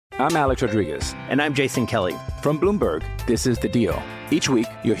I'm Alex Rodriguez. And I'm Jason Kelly. From Bloomberg, this is The Deal. Each week,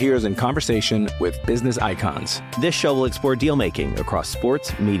 you'll hear us in conversation with business icons. This show will explore deal-making across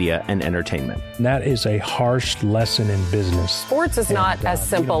sports, media, and entertainment. That is a harsh lesson in business. Sports is not as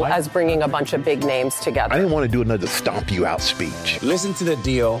simple as bringing a bunch of big names together. I didn't want to do another stomp you out speech. Listen to The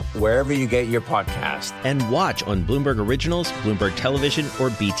Deal wherever you get your podcast. And watch on Bloomberg Originals, Bloomberg Television, or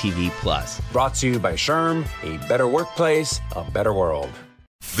BTV+. Brought to you by Sherm, a better workplace, a better world.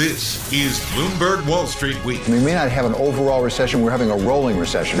 This is Bloomberg Wall Street Week. We may not have an overall recession. We're having a rolling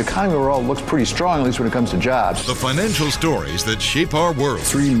recession. The economy overall looks pretty strong, at least when it comes to jobs. The financial stories that shape our world.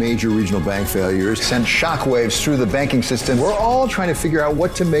 3 major regional bank failures sent shockwaves through the banking system. We're all trying to figure out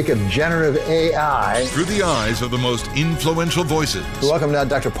what to make of generative AI. Through the eyes of the most influential voices. Welcome now,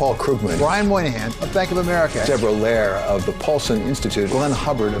 Dr. Paul Krugman, Brian Moynihan of Bank of America, Deborah Lair of the Paulson Institute, Glenn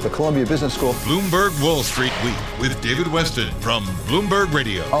Hubbard of the Columbia Business School. Bloomberg Wall Street Week with David Weston from Bloomberg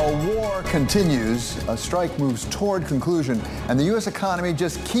Radio. A war continues, a strike moves toward conclusion, and the U.S. economy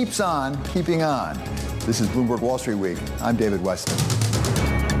just keeps on keeping on. This is Bloomberg Wall Street Week. I'm David Weston.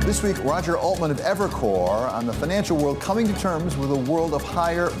 This week, Roger Altman of Evercore on the financial world coming to terms with a world of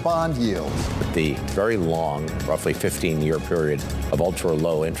higher bond yields. The very long, roughly 15-year period of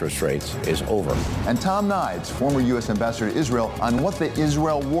ultra-low interest rates is over. And Tom Nides, former U.S. ambassador to Israel, on what the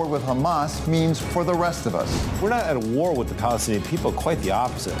Israel war with Hamas means for the rest of us. We're not at war with the Palestinian people, quite the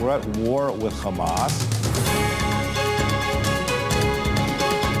opposite. We're at war with Hamas.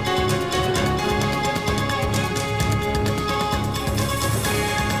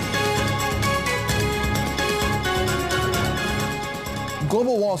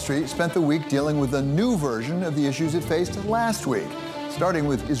 Global Wall Street spent the week dealing with a new version of the issues it faced last week, starting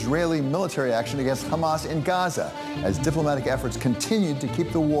with Israeli military action against Hamas in Gaza, as diplomatic efforts continued to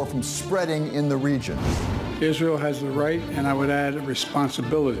keep the war from spreading in the region. Israel has the right, and I would add a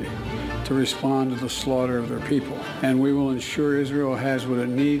responsibility, to respond to the slaughter of their people. And we will ensure Israel has what it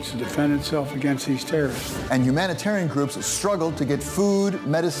needs to defend itself against these terrorists. And humanitarian groups struggled to get food,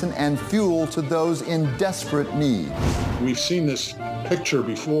 medicine, and fuel to those in desperate need. We've seen this picture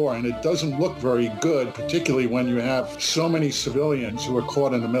before, and it doesn't look very good, particularly when you have so many civilians who are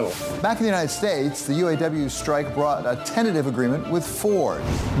caught in the middle. Back in the United States, the UAW strike brought a tentative agreement with Ford.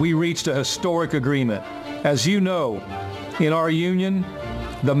 We reached a historic agreement. As you know, in our union,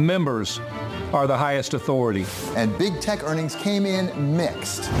 the members are the highest authority. And big tech earnings came in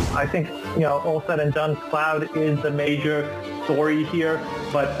mixed. I think, all said and done, cloud is the major story here,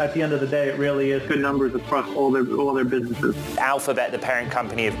 but at the end of the day, it really is good numbers across all their businesses. Alphabet, the parent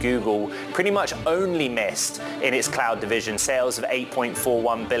company of Google, pretty much only missed in its cloud division. Sales of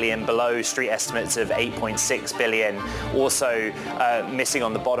 $8.41 billion, below street estimates of $8.6 billion. Also missing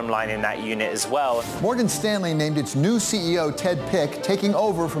on the bottom line in that unit as well. Morgan Stanley named its new CEO, Ted Pick, taking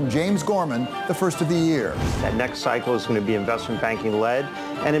over from James Gorman the first of the year. That next cycle is going to be investment banking led,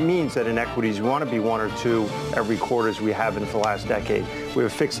 and it means that in equities you want to be 1 or 2 every quarter as we have been for the last decade. We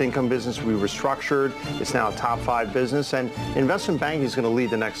have a fixed income business we restructured. It's now a top 5 business, and investment banking is going to lead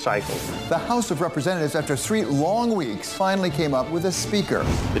the next cycle. The House of Representatives, after 3 long weeks, finally came up with a speaker.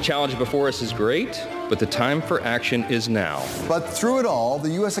 The challenge before us is great, but the time for action is now. But through it all, the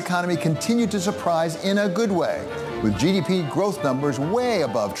U.S. economy continued to surprise in a good way, with GDP growth numbers way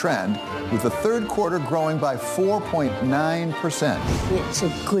above trend, with the third quarter growing by 4.9%. It's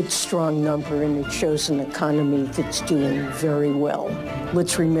a good, strong number, and it shows an economy that's doing very well.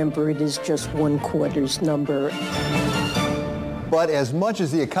 Let's remember it is just 1 quarter's number. But as much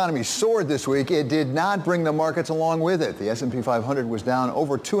as the economy soared this week, it did not bring the markets along with it. The S&P 500 was down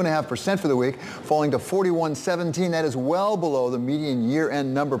over 2.5% for the week, falling to 4117. That is well below the median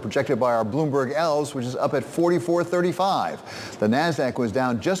year-end number projected by our Bloomberg elves, which is up at 4435. The Nasdaq was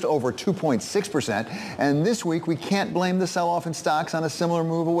down just over 2.6%. And this week, we can't blame the sell-off in stocks on a similar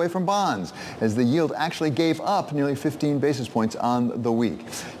move away from bonds, as the yield actually gave up nearly 15 basis points on the week.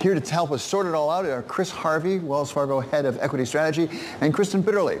 Here to help us sort it all out are Chris Harvey, Wells Fargo Head of Equity Strategy, and Kristen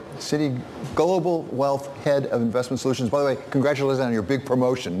Bitterly, Citi Global Wealth Head of Investment Solutions. By the way, congratulations on your big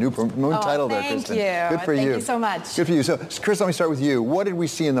promotion. New title there, Kristen. Thank you. Good for you. Thank you so much. Good for you. So, Chris, let me start with you. What did we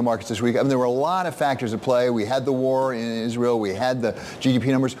see in the markets this week? I mean, there were a lot of factors at play. We had the war in Israel. We had the GDP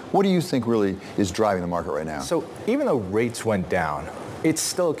numbers. What do you think really is driving the market right now? So even though rates went down, It's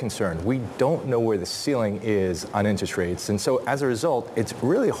still a concern. We don't know where the ceiling is on interest rates. And so as a result, it's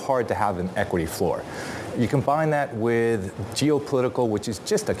really hard to have an equity floor. You combine that with geopolitical, which is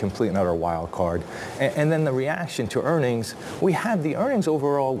just a complete and utter wild card, and then the reaction to earnings. We had the earnings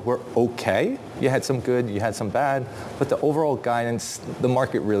overall were okay. You had some good, you had some bad, but the overall guidance, the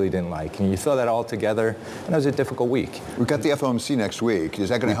market really didn't like. And you throw that all together, and it was a difficult week. We've got the FOMC next week. Is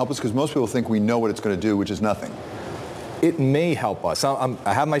that going to help us? Because most people think we know what it's going to do, which is nothing. It may help us.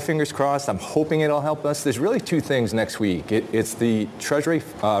 I have my fingers crossed. I'm hoping it'll help us. There's really two things next week. It's the Treasury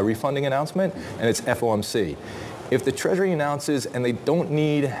refunding announcement, and it's FOMC. If the Treasury announces and they don't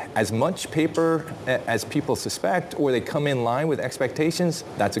need as much paper as people suspect, or they come in line with expectations,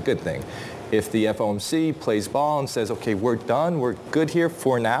 that's a good thing. If the FOMC plays ball and says, okay, we're done, we're good here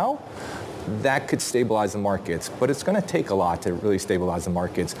for now, that could stabilize the markets, but it's going to take a lot to really stabilize the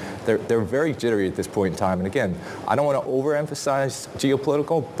markets. They're very jittery at this point in time. And again, I don't want to overemphasize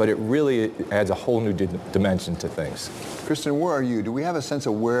geopolitical, but it really adds a whole new dimension to things. Kristen, where are you? Do we have a sense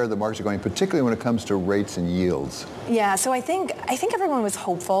of where the markets are going, particularly when it comes to rates and yields? Yeah, so I think everyone was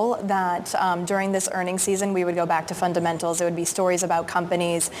hopeful that during this earnings season we would go back to fundamentals. It would be stories about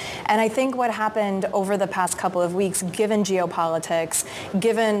companies. And I think what happened over the past couple of weeks, given geopolitics,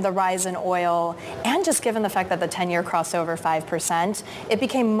 given the rise in oil, and just given the fact that the 10-year crossed over 5%, it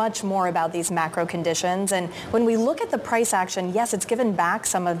became much more about these macro conditions. And when we look at the price action, yes, it's given back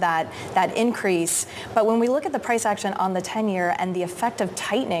some of that increase. But when we look at the price action on the 10-year and the effect of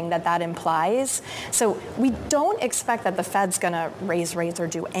tightening that implies, so we don't expect that the Fed's going to raise rates or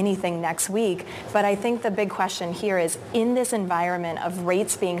do anything next week. But I think the big question here is, in this environment of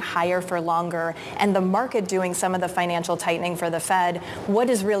rates being higher for longer and the market doing some of the financial tightening for the Fed, what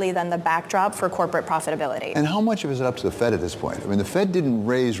is really then the backdrop for corporate profitability? And how much of it is up to the Fed at this point? I mean, the Fed didn't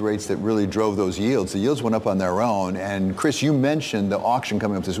raise rates that really drove those yields. The yields went up on their own. And Chris, you mentioned the auction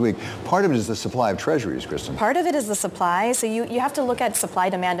coming up this week. Part of it is the supply of treasuries, Kristen. Part of it is the supply. So you have to look at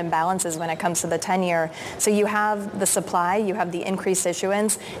supply-demand imbalances when it comes to the 10-year. So you have the supply, you have the increased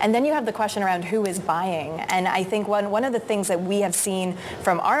issuance, and then you have the question around who is buying. And I think one of the things that we have seen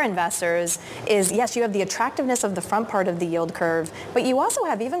from our investors is, yes, you have the attractiveness of the front part of the yield curve, but you also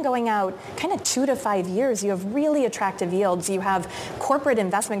have, even going out kind of 2 to 5 years, you have really attractive yields. You have corporate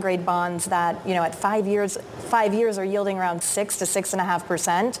investment grade bonds that, at 5 years are yielding around 6 to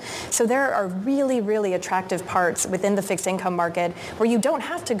 6.5%. So there are really, really attractive parts within the fixed income market where you don't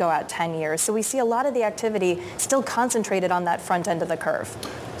have to go out 10 years. So we see a lot of the activity still concentrated on that front end of the curve.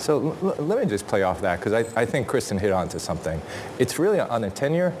 So let me just play off that, because I think Kristen hit on to something. It's really on the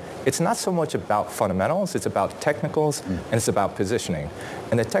 10-year, it's not so much about fundamentals, it's about technicals, and it's about positioning.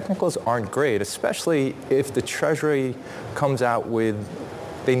 And the technicals aren't great, especially if the Treasury comes out with,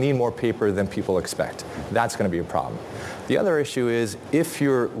 they need more paper than people expect. That's going to be a problem. The other issue is, if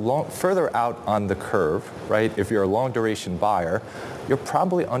you're further out on the curve, right, if you're a long duration buyer, you're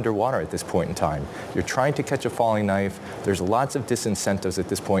probably underwater at this point in time. You're trying to catch a falling knife. There's lots of disincentives at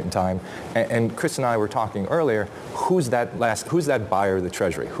this point in time. And Chris and I were talking earlier, who's that buyer of the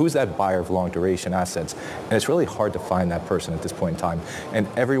Treasury? Who's that buyer of long duration assets? And it's really hard to find that person at this point in time. And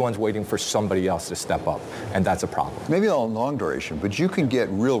everyone's waiting for somebody else to step up. And that's a problem. Maybe all long duration, but you can get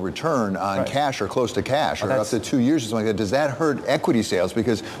real return on cash or close to cash, or up to 2 years or something like that. Does that hurt equity sales?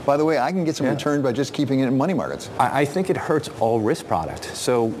 Because, by the way, I can get some return by just keeping it in money markets. I think it hurts all risk product.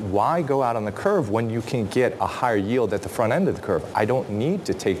 So why go out on the curve when you can get a higher yield at the front end of the curve? I don't need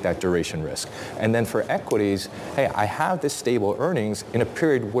to take that duration risk. And then for equities, hey, I have this stable earnings in a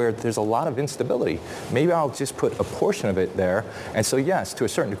period where there's a lot of instability. Maybe I'll just put a portion of it there. And so yes, to a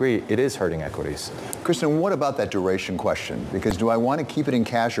certain degree, it is hurting equities. Kristen, what about that duration question? Because do I want to keep it in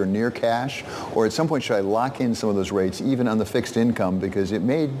cash or near cash? Or at some point, should I lock in some of those rates, even on the fixed income, because it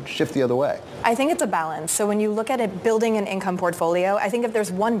may shift the other way? I think it's a balance. So when you look at it, building an income portfolio, I think if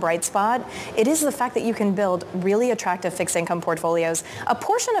there's one bright spot, it is the fact that you can build really attractive fixed income portfolios. A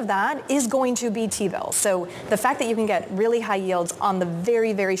portion of that is going to be T-bills. So the fact that you can get really high yields on the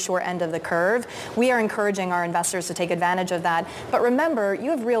very, very short end of the curve, we are encouraging our investors to take advantage of that. But remember, you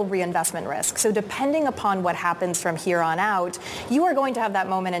have real reinvestment risk. So depending upon what happens from here on out, you are going to have that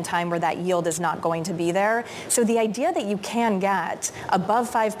moment in time where that yield is not going to be there. So the idea that you can get above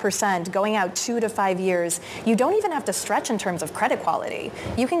 5% going out 2 to 5 years, you don't even have to stretch in terms of credit quality.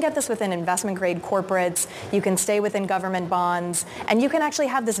 You can get this within investment grade corporates, you can stay within government bonds, and you can actually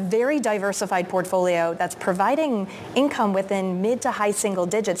have this very diversified portfolio that's providing income within mid to high single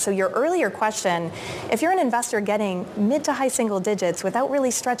digits. So your earlier question, if you're an investor getting mid to high single digits without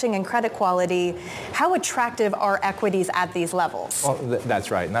really stretching in credit quality, how attractive are equities at these levels? Well,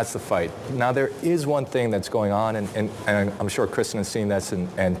 that's right, and that's the fight. Now there is one thing that's going on, and and I'm sure Kristen has seen this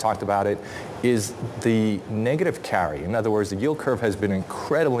and talked about it, is the negative carry. In other words, the yield curve has been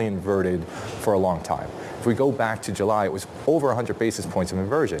incredibly inverted for a long time. If we go back to July, it was over 100 basis points of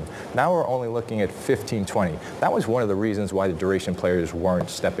inversion. Now we're only looking at 15, 20. That was one of the reasons why the duration players weren't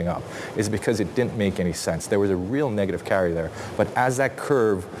stepping up, is because it didn't make any sense. There was a real negative carry there. But as that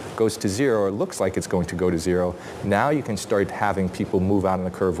curve goes to zero, or looks like it's going to go to zero, now you can start having people move out on the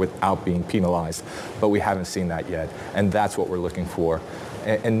curve without being penalized. But we haven't seen that yet, and that's what we're looking for.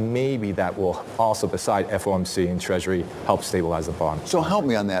 And maybe that will also, beside FOMC and Treasury, help stabilize the bond. So help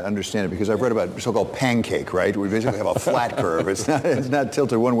me on that, understand it, because I've read about so-called pancake, right? We basically have a flat curve. It's not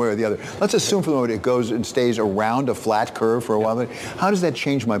tilted one way or the other. Let's assume for the moment it goes and stays around a flat curve for a while. How does that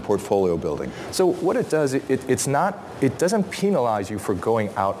change my portfolio building? So what it does, it doesn't penalize you for going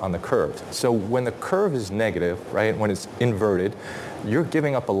out on the curve. So when the curve is negative, right, when it's inverted, you're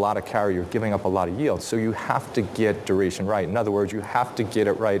giving up a lot of carry, you're giving up a lot of yield. So you have to get duration right. In other words, you have to get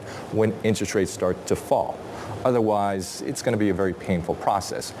it right when interest rates start to fall. Otherwise, it's going to be a very painful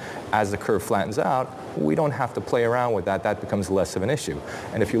process. As the curve flattens out, we don't have to play around with that. That becomes less of an issue.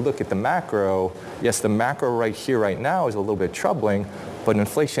 And if you look at the macro, yes, the macro right here, right now is a little bit troubling, but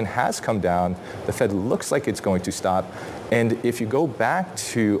inflation has come down. The Fed looks like it's going to stop. And if you go back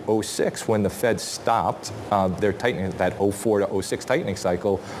to 06, when the Fed stopped their tightening, that 04 to 06 tightening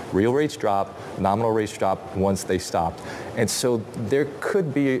cycle, real rates drop, nominal rates drop once they stopped. And so there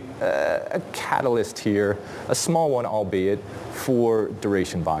could be a catalyst here, a small one albeit, for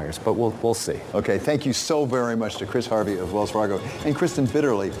duration buyers, but we'll see. Okay, thank you so very much to Chris Harvey of Wells Fargo and Kristen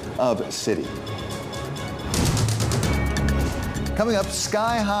Bitterly of Citi. Coming up,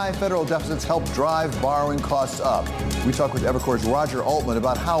 sky-high federal deficits help drive borrowing costs up. We talk with Evercore's Roger Altman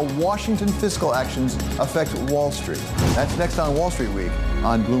about how Washington fiscal actions affect Wall Street. That's next on Wall Street Week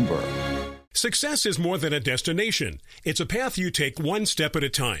on Bloomberg. Success is more than a destination. It's a path you take one step at a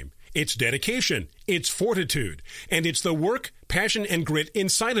time. It's dedication, it's fortitude, and it's the work, passion, and grit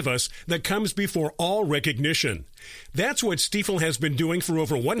inside of us that comes before all recognition. That's what Stifel has been doing for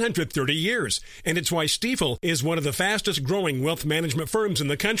over 130 years, and it's why Stifel is one of the fastest growing wealth management firms in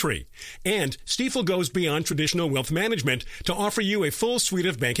the country. And Stifel goes beyond traditional wealth management to offer you a full suite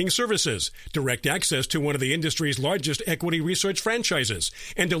of banking services, direct access to one of the industry's largest equity research franchises,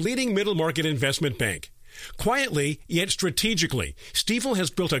 and a leading middle market investment bank. Quietly, yet strategically, Stifel has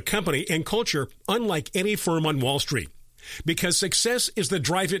built a company and culture unlike any firm on Wall Street. Because success is the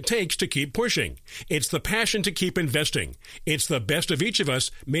drive it takes to keep pushing. It's the passion to keep investing. It's the best of each of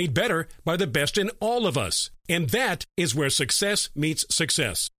us made better by the best in all of us. And that is where success meets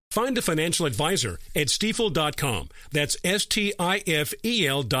success. Find a financial advisor at Stifel.com. That's STIFEL.com.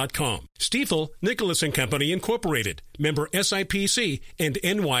 Stifel, Nicholas & Company, Incorporated. Member SIPC and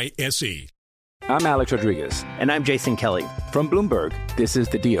NYSE. I'm Alex Rodriguez. And I'm Jason Kelly. From Bloomberg, this is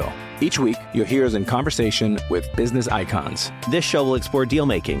The Deal. Each week, you'll hear us in conversation with business icons. This show will explore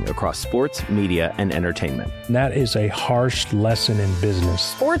deal-making across sports, media, and entertainment. That is a harsh lesson in business.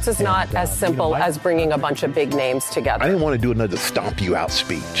 Sports is not as simple as bringing a bunch of big names together. I didn't want to do another stomp you out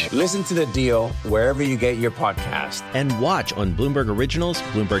speech. Listen to The Deal wherever you get your podcast. And watch on Bloomberg Originals,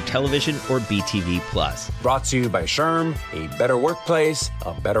 Bloomberg Television, or BTV+. Brought to you by Sherm, a better workplace,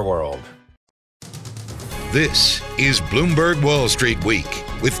 a better world. This is Bloomberg Wall Street Week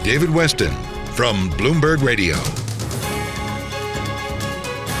with David Weston from Bloomberg Radio.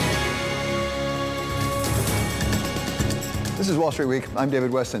 This is Wall Street Week. I'm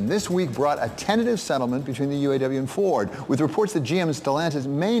David Weston. This week brought a tentative settlement between the UAW and Ford, with reports that GM and Stellantis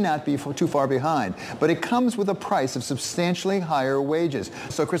may not be too far behind. But it comes with a price of substantially higher wages.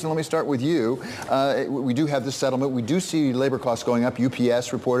 So, Kristen, let me start with you. We do have this settlement. We do see labor costs going up.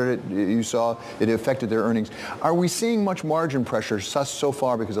 UPS reported it. You saw it affected their earnings. Are we seeing much margin pressure so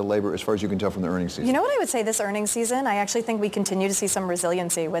far because of labor, as far as you can tell from the earnings season? You know what I would say this earnings season? I actually think we continue to see some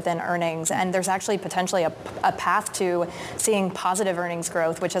resiliency within earnings, and there's actually potentially a path to seeing positive earnings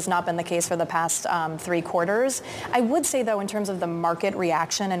growth, which has not been the case for the past 3 quarters. I would say, though, in terms of the market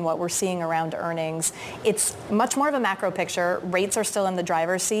reaction and what we're seeing around earnings, it's much more of a macro picture. Rates are still in the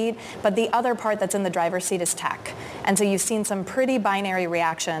driver's seat, but the other part that's in the driver's seat is tech. And so you've seen some pretty binary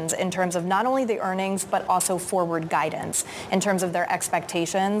reactions in terms of not only the earnings, but also forward guidance in terms of their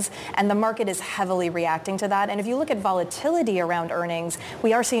expectations. And the market is heavily reacting to that. And if you look at volatility around earnings,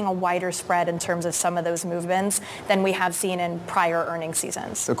 we are seeing a wider spread in terms of some of those movements than we have seen in in prior earnings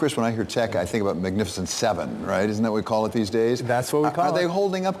seasons. So, Chris, when I hear tech, I think about Magnificent Seven, right? Isn't that what we call it these days? That's what we call it. Are they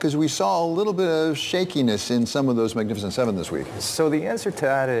holding up? Because we saw a little bit of shakiness in some of those Magnificent Seven this week. So the answer to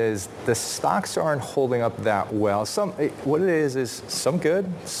that is the stocks aren't holding up that well. What it is some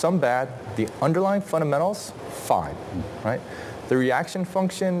good, some bad. The underlying fundamentals, fine, right? The reaction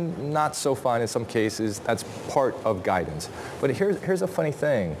function, not so fine in some cases. That's part of guidance. But here's a funny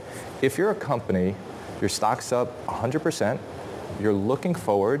thing. If you're a company, your stock's up 100%, you're looking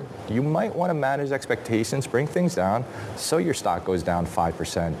forward, you might want to manage expectations, bring things down, so your stock goes down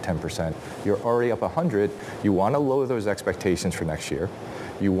 5%, 10%. You're already up 100. You want to lower those expectations for next year.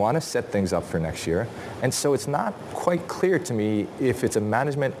 You want to set things up for next year. And so it's not quite clear to me if it's a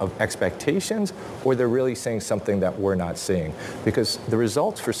management of expectations or they're really saying something that we're not seeing. Because the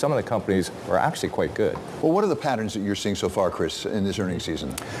results for some of the companies are actually quite good. Well, what are the patterns that you're seeing so far, Chris, in this earnings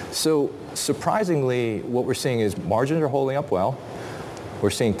season? So surprisingly, what we're seeing is margins are holding up well.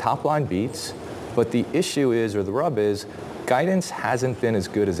 We're seeing top line beats. But the issue is, or the rub is, guidance hasn't been as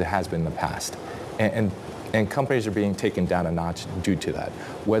good as it has been in the past. And companies are being taken down a notch due to that.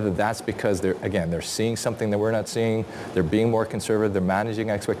 Whether that's because they're seeing something that we're not seeing, they're being more conservative, they're managing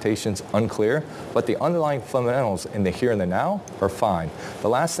expectations, unclear. But the underlying fundamentals in the here and the now are fine. The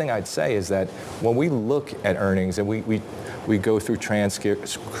last thing I'd say is that when we look at earnings and we go through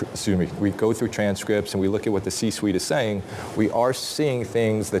transcripts and we look at what the C-suite is saying, we are seeing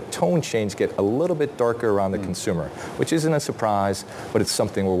things, the tone change get a little bit darker around the consumer, which isn't a surprise, but it's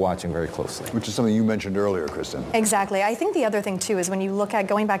something we're watching very closely. Which is something you mentioned earlier, Kristen. Exactly. I think the other thing too is when you look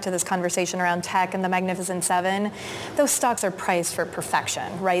at, going back to this conversation around tech and the Magnificent Seven, those stocks are priced for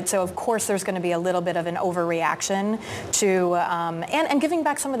perfection, right? So of course there's going to be a little bit of an overreaction to, and giving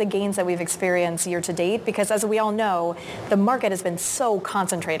back some of the gains that we've experienced year to date, because as we all know, the market has been so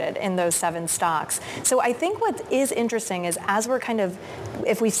concentrated in those 7 stocks. So I think what is interesting is as we're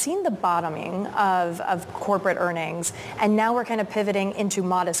if we've seen the bottoming of corporate earnings and now we're kind of pivoting into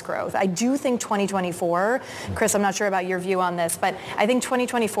modest growth, I do think 2024, Chris, I'm not sure about your view on this, but I think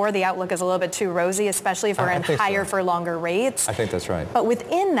 2024, the outlook is a little bit too rosy, especially if we're in higher for longer rates. I think that's right. But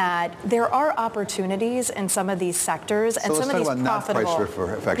within that, there are opportunities in some of these sectors and some of these profitable. Not price for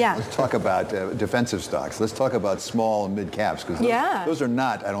perfection. Yeah. Let's talk about defensive stocks. Let's talk about small and mid caps, because those are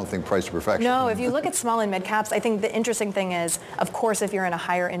not, I don't think, priced to perfection. No, if you look at small and mid caps, I think the interesting thing is, of course, if you're in a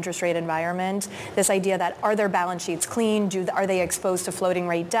higher interest rate environment, this idea that are their balance sheets clean? Are they exposed to floating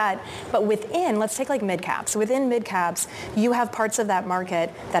rate debt? But within, let's take like mid caps. Within mid caps, you have parts of that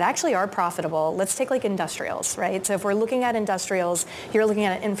market that actually are profitable. Let's take like industrials, right? So if we're looking at industrials, you're looking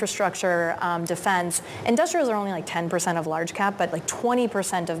at infrastructure, defense. Industrials are only like 10% of large cap, but like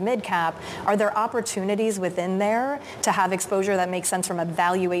 20% of mid cap. Are there opportunities within there to have exposure that makes sense from a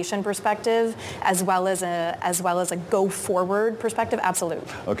valuation perspective, as well as a go forward perspective? Absolutely.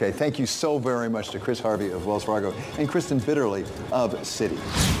 Okay, thank you so very much to Chris Harvey of Wells Fargo and Kristen Bitterly of Citi.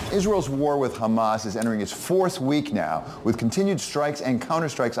 Israel's war with Hamas is entering its 4th week now, with continued strikes and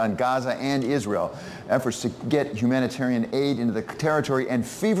counterstrikes on Gaza and Israel, efforts to get humanitarian aid into the territory, and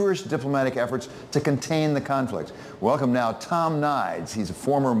feverish diplomatic efforts to contain the conflict. Welcome now Tom Nides. He's a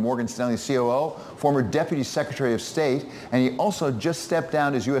former Morgan Stanley COO, former Deputy Secretary of State, and he also just stepped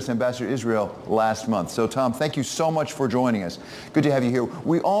down as U.S. Ambassador to Israel last month. So, Tom, thank you so much for joining us. Good to have you here.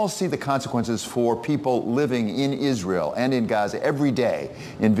 We all see the consequences for people living in Israel and in Gaza every day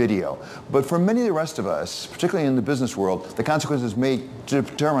in video. But for many of the rest of us, particularly in the business world, the consequences may be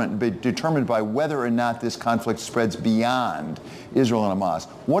determined by whether or not this conflict spreads beyond Israel and Hamas.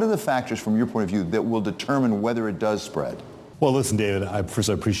 What are the factors from your point of view that will determine whether it does spread? Well, listen, David, first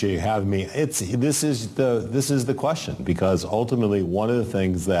I appreciate you having me. This is the question, because ultimately one of the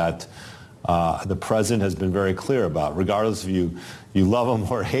things that the president has been very clear about, regardless if you love him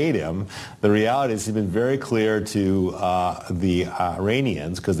or hate him, the reality is he's been very clear to the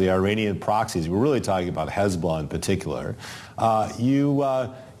Iranians, because the Iranian proxies, we're really talking about Hezbollah in particular,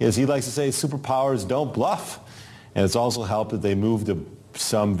 as he likes to say, superpowers don't bluff. And it's also helped that they moved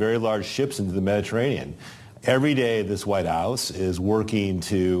some very large ships into the Mediterranean. Every day, this White House is working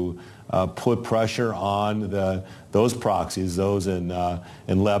to put pressure on those proxies, those in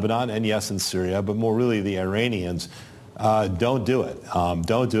Lebanon and, yes, in Syria, but more really the Iranians. Don't do it.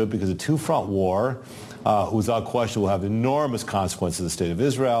 Don't do it, because a two-front war, without question, will have enormous consequences to the state of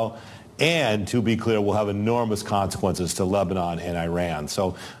Israel. And, to be clear, will have enormous consequences to Lebanon and Iran.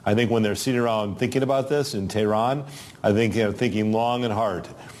 So I think when they're sitting around thinking about this in Tehran, I think they're thinking long and hard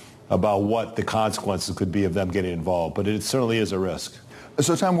about what the consequences could be of them getting involved. But it certainly is a risk.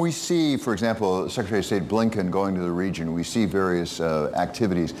 So, Tom, we see, for example, Secretary of State Blinken going to the region. We see various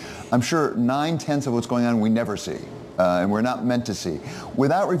activities. I'm sure 9/10 of what's going on we never see, and we're not meant to see.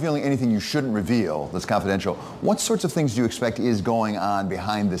 Without revealing anything you shouldn't reveal that's confidential, what sorts of things do you expect is going on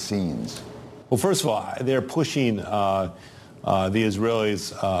behind the scenes? Well, first of all, they're pushing the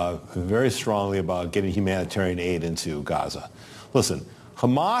Israelis very strongly about getting humanitarian aid into Gaza. Listen,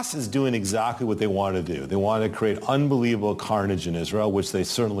 Hamas is doing exactly what they want to do. They want to create unbelievable carnage in Israel, which they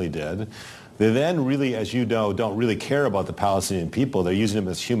certainly did. They then really, as you know, don't really care about the Palestinian people. They're using them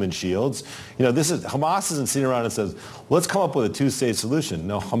as human shields. You know, Hamas isn't sitting around and says, let's come up with a two-state solution.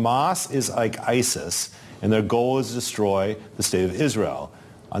 No, Hamas is like ISIS, and their goal is to destroy the state of Israel.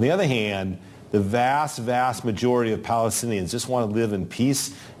 On the other hand, the vast, vast majority of Palestinians just want to live in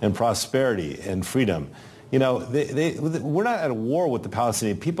peace and prosperity and freedom. You know, we're not at a war with the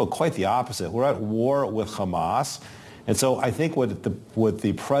Palestinian people, quite the opposite. We're at war with Hamas. And so I think what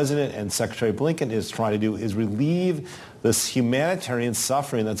the President and Secretary Blinken is trying to do is relieve this humanitarian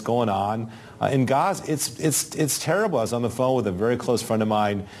suffering that's going on in Gaza. It's terrible. I was on the phone with a very close friend of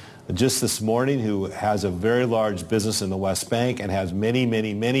mine just this morning who has a very large business in the West Bank and has many,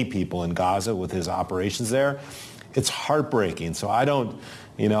 many, many people in Gaza with his operations there. It's heartbreaking. So I don't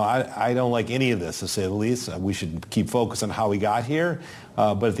like any of this, to say the least. We should keep focused on how we got here.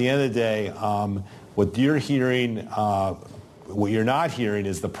 But at the end of the day, what you're hearing, what you're not hearing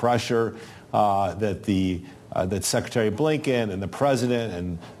is the pressure that Secretary Blinken and the President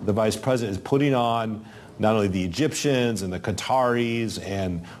and the Vice President is putting on not only the Egyptians and the Qataris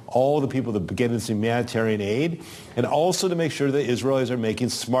and all the people that get this humanitarian aid, and also to make sure that Israelis are making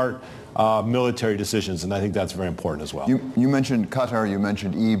smart military decisions, and I think that's very important as well. You mentioned Qatar, you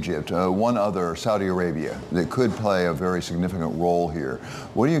mentioned Egypt, one other, Saudi Arabia, that could play a very significant role here.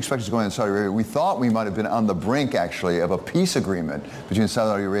 What do you expect is going on in Saudi Arabia? We thought we might have been on the brink, actually, of a peace agreement between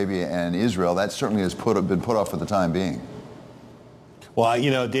Saudi Arabia and Israel. That certainly has been put off for the time being. Well,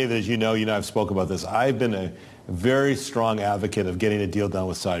 you know, David, as you know, I've spoken about this. I've been a very strong advocate of getting a deal done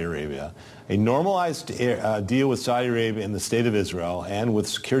with Saudi Arabia. A normalized deal with Saudi Arabia and the state of Israel and with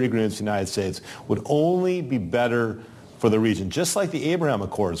security agreements with the United States would only be better for the region, just like the Abraham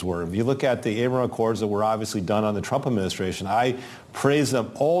Accords were. If you look at the Abraham Accords that were obviously done on the Trump administration, I praised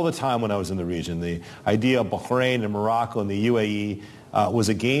them all the time when I was in the region. The idea of Bahrain and Morocco and the UAE was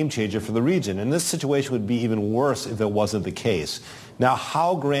a game changer for the region. And this situation would be even worse if it wasn't the case. Now,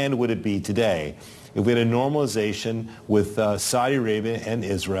 how grand would it be today if we had a normalization with Saudi Arabia and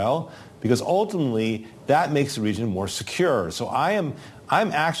Israel? Because ultimately, that makes the region more secure. So I'm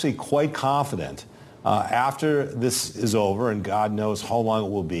actually quite confident after this is over, and God knows how long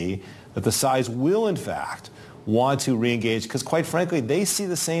it will be, that the Saudis will, in fact, want to reengage, because quite frankly, they see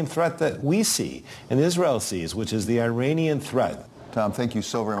the same threat that we see and Israel sees, which is the Iranian threat. Tom, thank you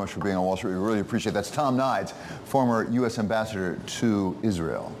so very much for being on Wall Street. We really appreciate it. That's Tom Nides, former U.S. ambassador to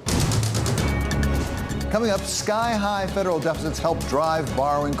Israel. Coming up, sky-high federal deficits help drive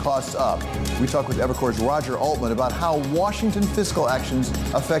borrowing costs up. We talk with Evercore's Roger Altman about how Washington fiscal actions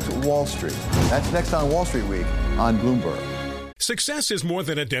affect Wall Street. That's next on Wall Street Week on Bloomberg. Success is more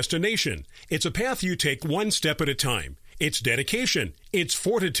than a destination. It's a path you take one step at a time. It's dedication, it's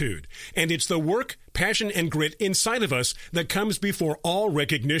fortitude, and it's the work, passion, and grit inside of us that comes before all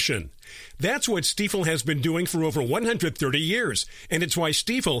recognition. That's what Stifel has been doing for over 130 years, and it's why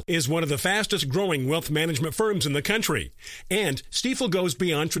Stifel is one of the fastest growing wealth management firms in the country. And Stifel goes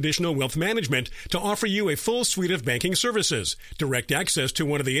beyond traditional wealth management to offer you a full suite of banking services, direct access to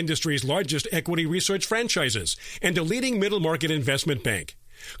one of the industry's largest equity research franchises, and a leading middle market investment bank.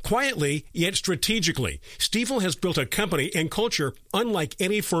 Quietly, yet strategically, Stifel has built a company and culture unlike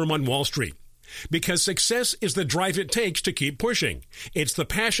any firm on Wall Street. Because success is the drive it takes to keep pushing. It's the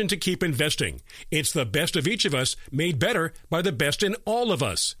passion to keep investing. It's the best of each of us made better by the best in all of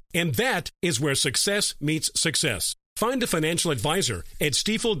us. And that is where success meets success. Find a financial advisor at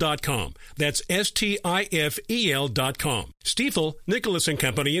Stifel.com. That's STIFEL.com. Stifel, Nicholas &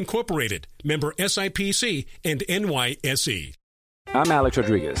 Company, Incorporated. Member SIPC and NYSE. I'm Alex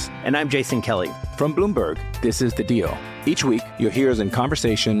Rodriguez. And I'm Jason Kelly. From Bloomberg, this is The Deal. Each week, you'll hear us in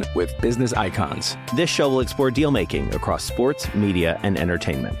conversation with business icons. This show will explore deal-making across sports, media, and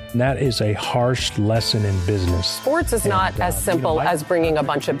entertainment. And that is a harsh lesson in business. Sports is not as simple as bringing a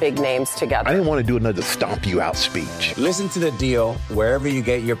bunch of big names together. I didn't want to do another stomp you out speech. Listen to The Deal wherever you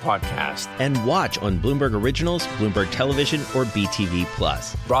get your podcast. And watch on Bloomberg Originals, Bloomberg Television, or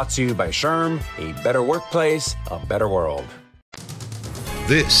BTV+. Brought to you by Sherm, a better workplace, a better world.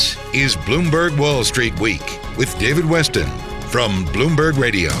 This is Bloomberg Wall Street Week with David Weston from Bloomberg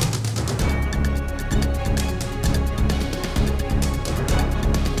Radio.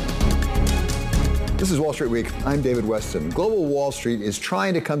 This is Wall Street Week. I'm David Weston. Global Wall Street is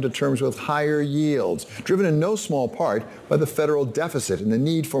trying to come to terms with higher yields, driven in no small part by the federal deficit and the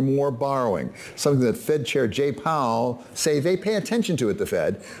need for more borrowing, something that Fed Chair Jay Powell say they pay attention to at the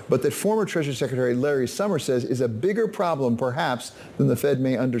Fed, but that former Treasury Secretary Larry Summers says is a bigger problem perhaps than the Fed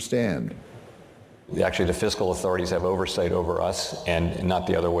may understand. Actually, the fiscal authorities have oversight over us and not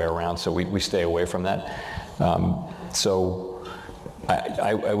the other way around, so we stay away from that.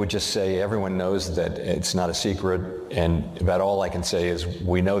 I would just say everyone knows that it's not a secret, and about all I can say is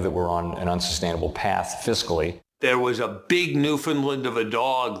we know that we're on an unsustainable path fiscally. There was a big Newfoundland of a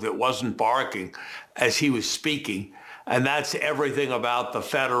dog that wasn't barking as he was speaking, and that's everything about the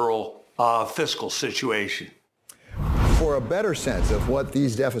federal fiscal situation. For a better sense of what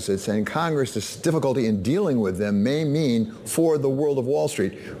these deficits and Congress's difficulty in dealing with them may mean for the world of Wall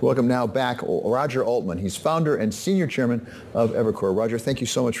Street, welcome now back Roger Altman. He's founder and senior chairman of Evercore. Roger, thank you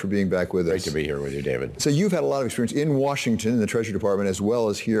so much for being back with us. Great to be here with you, David. So you've had a lot of experience in Washington in the Treasury Department as well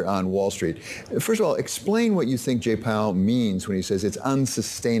as here on Wall Street. First of all, explain what you think Jay Powell means when he says it's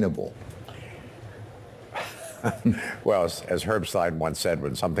unsustainable. Well, as Herb Stein once said,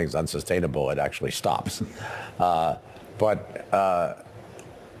 when something's unsustainable, it actually stops. But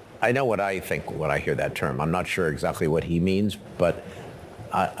I know what I think when I hear that term. I'm not sure exactly what he means, but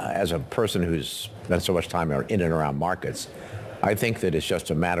as a person who's spent so much time in and around markets, I think that it's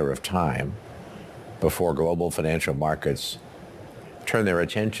just a matter of time before global financial markets turn their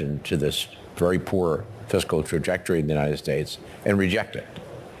attention to this very poor fiscal trajectory in the United States and reject it.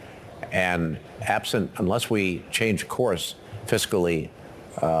 And unless we change course fiscally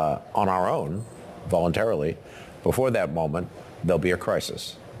on our own, voluntarily, before that moment, there'll be a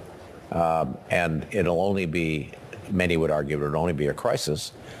crisis. And it'll only be, many would argue, it'll only be a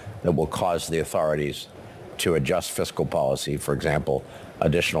crisis that will cause the authorities to adjust fiscal policy, for example,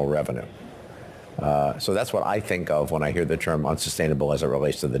 additional revenue. So that's what I think of when I hear the term unsustainable as it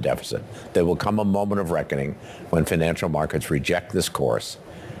relates to the deficit. There will come a moment of reckoning when financial markets reject this course.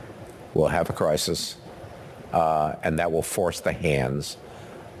 We'll have a crisis, and that will force the hands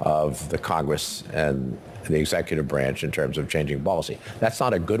of the Congress and the executive branch in terms of changing policy. That's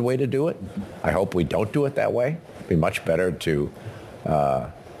not a good way to do it. I hope we don't do it that way. It'd be much better to,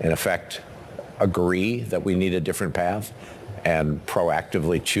 in effect, agree that we need a different path and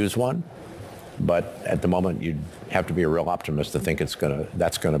proactively choose one. But at the moment, you'd have to be a real optimist to think that's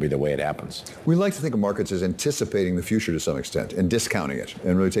going to be the way it happens. We like to think of markets as anticipating the future to some extent and discounting it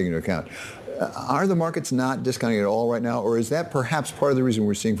and really taking into account. Are the markets not discounting it at all right now, or is that perhaps part of the reason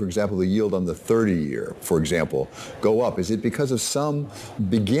we're seeing, for example, the yield on the 30-year, for example, go up? Is it because of some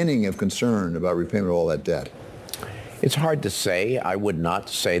beginning of concern about repayment of all that debt? It's hard to say. I would not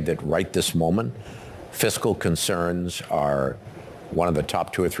say that right this moment fiscal concerns are one of the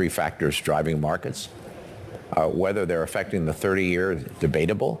top 2 or 3 factors driving markets. Whether they're affecting the 30-year is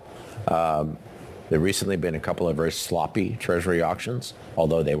debatable. There have recently been a couple of very sloppy Treasury auctions,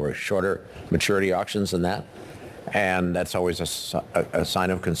 although they were shorter maturity auctions than that. And that's always a sign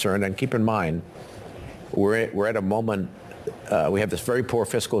of concern. And keep in mind, we're at a moment, we have this very poor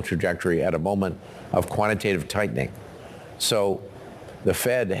fiscal trajectory at a moment of quantitative tightening. So the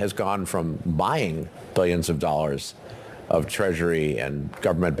Fed has gone from buying billions of dollars of Treasury and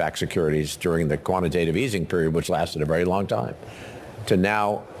government-backed securities during the quantitative easing period, which lasted a very long time, to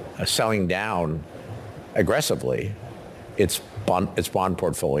now selling down aggressively its bond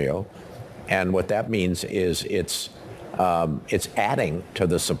portfolio. And what that means is it's adding to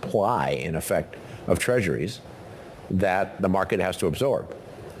the supply, in effect, of treasuries that the market has to absorb,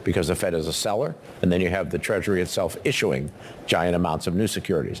 because the Fed is a seller, and then you have the Treasury itself issuing giant amounts of new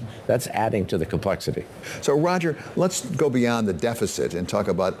securities. That's adding to the complexity. So, Roger, let's go beyond the deficit and talk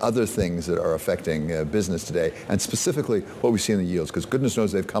about other things that are affecting business today, and specifically what we see in the yields, because goodness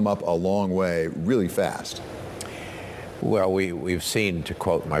knows they've come up a long way really fast. Well, we've seen, to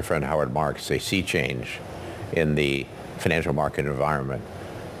quote my friend Howard Marks, a sea change in the financial market environment.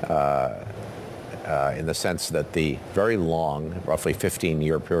 In the sense that the very long, roughly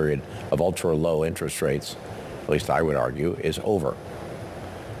 15-year period of ultra-low interest rates, at least I would argue, is over.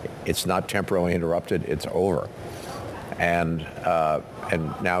 It's not temporarily interrupted, it's over. And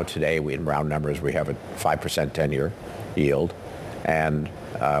now today, in round numbers, we have a 5% 10-year yield, and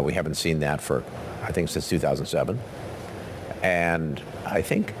we haven't seen that for, I think, since 2007. And I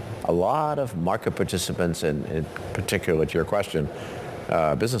think a lot of market participants, and in particular to your question,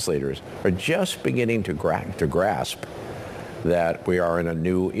 business leaders, are just beginning to grasp that we are in a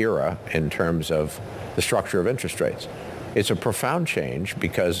new era in terms of the structure of interest rates. It's a profound change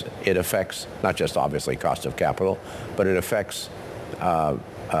because it affects not just obviously cost of capital, but it affects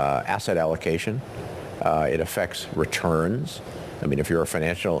asset allocation. It affects returns. I mean, if you're a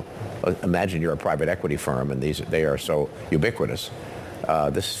financial, imagine you're a private equity firm, and they are so ubiquitous.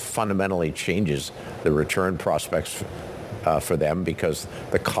 This fundamentally changes the return prospects for them, because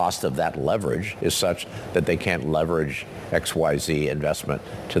the cost of that leverage is such that they can't leverage XYZ investment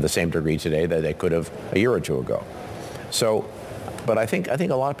to the same degree today that they could have a year or two ago. So, but I think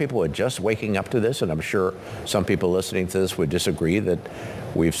a lot of people are just waking up to this, and I'm sure some people listening to this would disagree that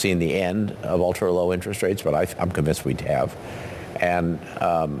we've seen the end of ultra low interest rates, but I'm convinced we have, and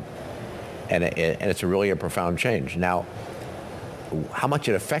it's really a profound change. Now, how much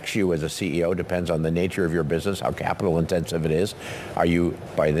it affects you as a CEO depends on the nature of your business, how capital intensive it is. Are you,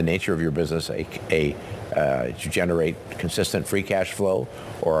 by the nature of your business, to generate consistent free cash flow,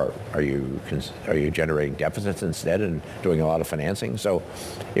 or are you generating deficits instead and doing a lot of financing? So,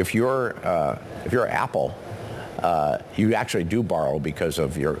 if you're Apple, you actually do borrow because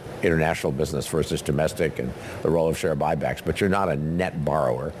of your international business versus domestic and the role of share buybacks, but you're not a net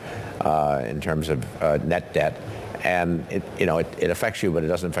borrower in terms of net debt. And it affects you, but it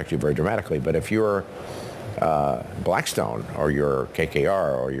doesn't affect you very dramatically. But if you're Blackstone, or you're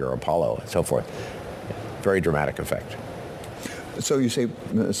KKR, or you're Apollo, and so forth, very dramatic effect. So you say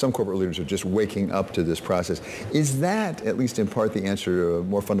some corporate leaders are just waking up to this process. Is that, at least in part, the answer to a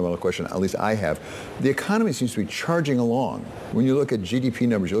more fundamental question, at least I have? The economy seems to be charging along. When you look at GDP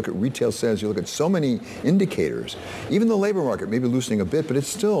numbers, you look at retail sales, you look at so many indicators. Even the labor market may be loosening a bit, but it's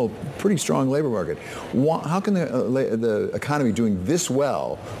still a pretty strong labor market. How can the economy doing this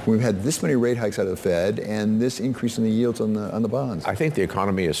well when we've had this many rate hikes out of the Fed and this increase in the yields on the bonds? I think the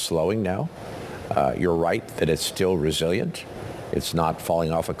economy is slowing now. You're right that it's still resilient. It's not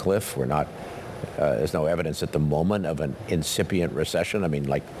falling off a cliff. There's no evidence at the moment of an incipient recession. I mean,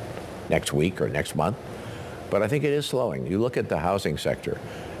 like next week or next month. But I think it is slowing. You look at the housing sector,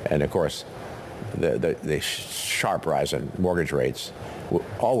 and of course, the sharp rise in mortgage rates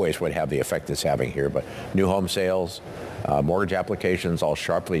always would have the effect it's having here. But new home sales, mortgage applications, all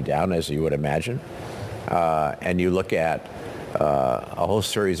sharply down, as you would imagine. And you look at a whole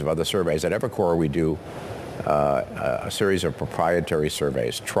series of other surveys. At Evercore, we do a series of proprietary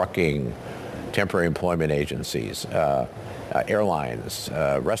surveys: trucking, temporary employment agencies, airlines,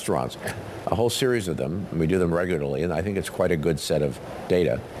 restaurants, a whole series of them. We do them regularly, and I think it's quite a good set of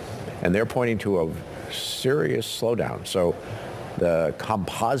data. And they're pointing to a serious slowdown. So the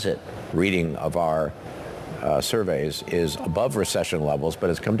composite reading of our surveys is above recession levels, but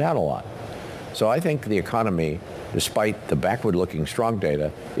it's come down a lot. So I think the economy, despite the backward-looking strong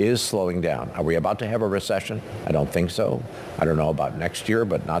data, is slowing down. Are we about to have a recession? I don't think so. I don't know about next year,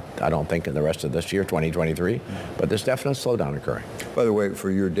 but I don't think in the rest of this year, 2023. But there's definite slowdown occurring. By the way,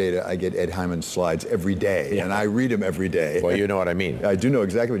 for your data, I get Ed Hyman's slides every day, and I read them every day. Well, you know what I mean. I do know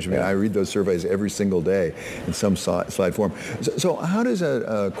exactly what you mean. Yeah. I read those surveys every single day in some slide form. So how does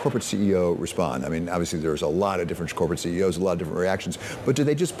a corporate CEO respond? I mean, obviously there's a lot of different corporate CEOs, a lot of different reactions, but do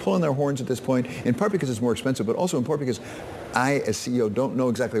they just pull in their horns at this point, in part because it's more expensive, but also in part because I, as CEO, don't know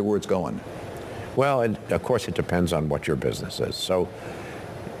exactly where it's going? Well, and of course it depends on what your business is. So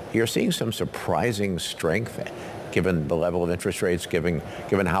you're seeing some surprising strength given the level of interest rates, given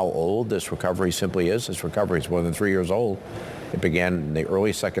how old this recovery simply is. This recovery is more than 3 years old. It began in the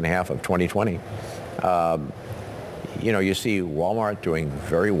early second half of 2020. You see Walmart doing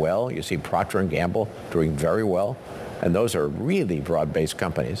very well. You see Procter & Gamble doing very well. And those are really broad-based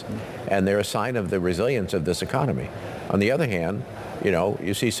companies. And they're a sign of the resilience of this economy. On the other hand,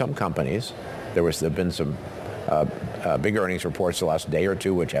 you see some companies, there have been some big earnings reports the last day or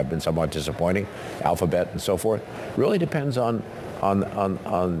two, which have been somewhat disappointing, Alphabet and so forth. Really depends on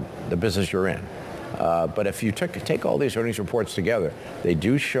the business you're in. But if you take all these earnings reports together, they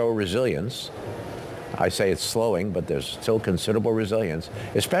do show resilience. I say it's slowing, but there's still considerable resilience,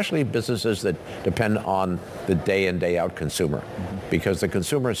 especially businesses that depend on the day in, day out consumer. Because the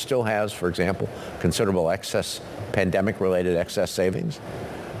consumer still has, for example, considerable pandemic-related excess savings.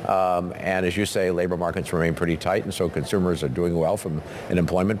 And as you say, labor markets remain pretty tight, and so consumers are doing well from an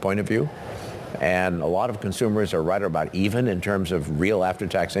employment point of view. And a lot of consumers are right about even in terms of real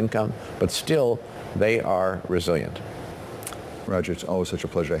after-tax income, but still, they are resilient. Roger, it's always such a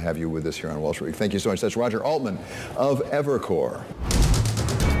pleasure to have you with us here on Wall Street. Thank you so much. That's Roger Altman of Evercore.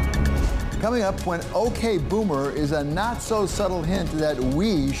 Coming up, when OK Boomer is a not-so-subtle hint that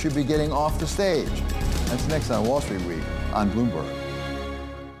we should be getting off the stage. That's next on Wall Street Week on Bloomberg.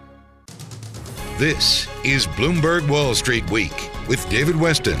 This is Bloomberg Wall Street Week with David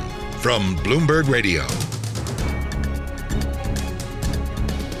Weston from Bloomberg Radio.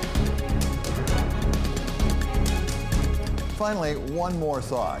 finally, one more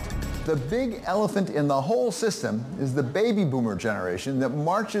thought. The big elephant in the whole system is the baby boomer generation that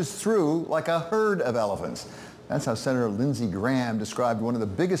marches through like a herd of elephants. That's how Senator Lindsey Graham described one of the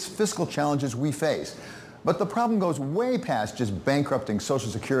biggest fiscal challenges we face. But the problem goes way past just bankrupting Social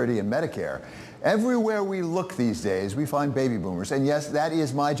Security and Medicare. Everywhere we look these days, we find baby boomers. And yes, that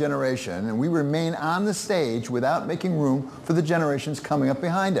is my generation. And we remain on the stage without making room for the generations coming up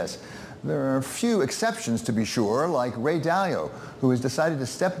behind us. There are a few exceptions, to be sure, like Ray Dalio, who has decided to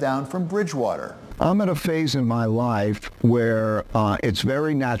step down from Bridgewater. I'm at a phase in my life where it's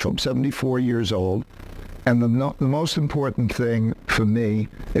very natural. I'm 74 years old, and the most important thing for me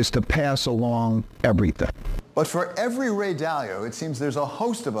is to pass along everything. But for every Ray Dalio, it seems there's a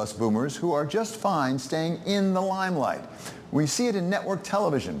host of us boomers who are just fine staying in the limelight. We see it in network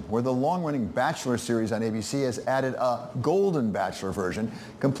television, where the long-running Bachelor series on ABC has added a Golden Bachelor version,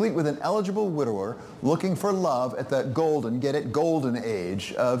 complete with an eligible widower looking for love at the golden, get it, golden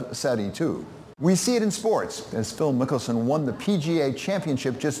age of 72. We see it in sports, as Phil Mickelson won the PGA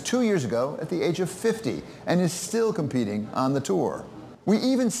Championship just 2 years ago at the age of 50 and is still competing on the tour. We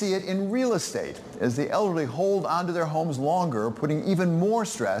even see it in real estate, as the elderly hold onto their homes longer, putting even more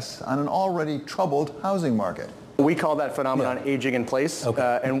stress on an already troubled housing market. We call that phenomenon aging in place.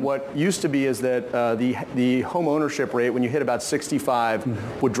 Okay. And what used to be is that the home ownership rate, when you hit about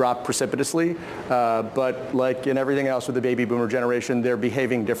 65, would drop precipitously. But like in everything else with the baby boomer generation, they're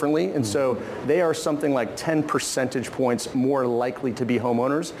behaving differently. And so they are something like 10 percentage points more likely to be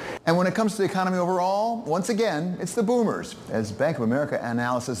homeowners. And when it comes to the economy overall, once again, it's the boomers. As Bank of America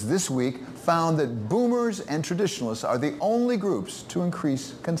analysis this week found that boomers and traditionalists are the only groups to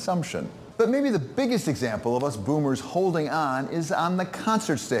increase consumption. But maybe the biggest example of us boomers holding on is on the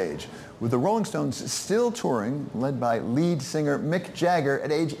concert stage, with the Rolling Stones still touring, led by lead singer Mick Jagger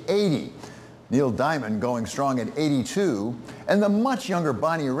at age 80, Neil Diamond going strong at 82, and the much younger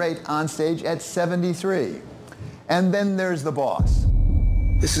Bonnie Raitt on stage at 73. And then there's the boss.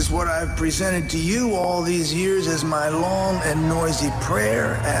 This is what I've presented to you all these years as my long and noisy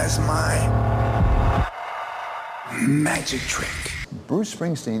prayer, as my magic trick. Bruce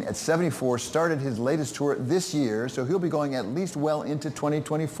Springsteen at 74 started his latest tour this year, so he'll be going at least well into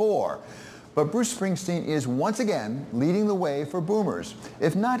 2024. But Bruce Springsteen is once again leading the way for boomers,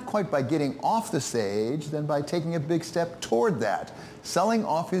 if not quite by getting off the stage, then by taking a big step toward that, selling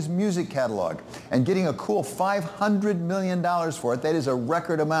off his music catalog and getting a cool $500 million for it. That is a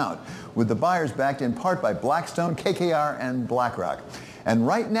record amount, with the buyers backed in part by Blackstone, KKR, and BlackRock. And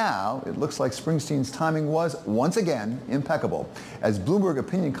right now, it looks like Springsteen's timing was, once again, impeccable. As Bloomberg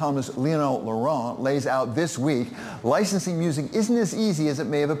opinion columnist Lionel Laurent lays out this week, licensing music isn't as easy as it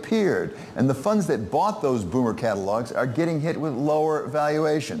may have appeared, and the funds that bought those boomer catalogs are getting hit with lower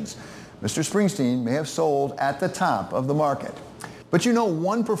valuations. Mr. Springsteen may have sold at the top of the market. But you know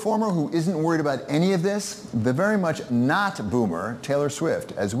one performer who isn't worried about any of this? The very much not boomer, Taylor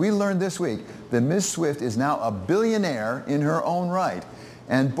Swift. As we learned this week, that Ms. Swift is now a billionaire in her own right.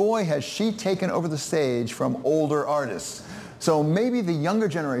 And boy, has she taken over the stage from older artists. So maybe the younger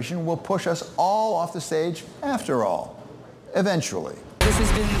generation will push us all off the stage after all, eventually. This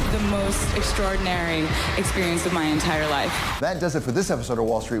has been the most extraordinary experience of my entire life. That does it for this episode of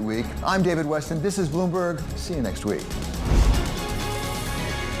Wall Street Week. I'm David Weston. This is Bloomberg. See you next week.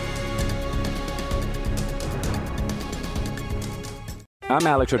 I'm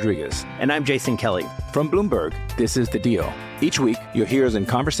Alex Rodriguez. And I'm Jason Kelly. From Bloomberg, this is The Deal. Each week, you'll hear us in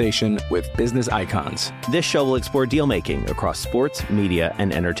conversation with business icons. This show will explore deal-making across sports, media,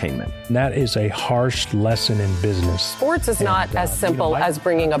 and entertainment. That is a harsh lesson in business. Sports is not as simple as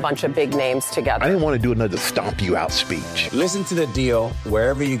bringing a bunch of big names together. I didn't want to do another stomp you out speech. Listen to The Deal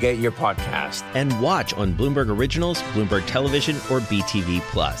wherever you get your podcast. And watch on Bloomberg Originals, Bloomberg Television, or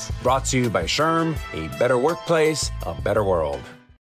BTV+. Brought to you by Sherm, a better workplace, a better world.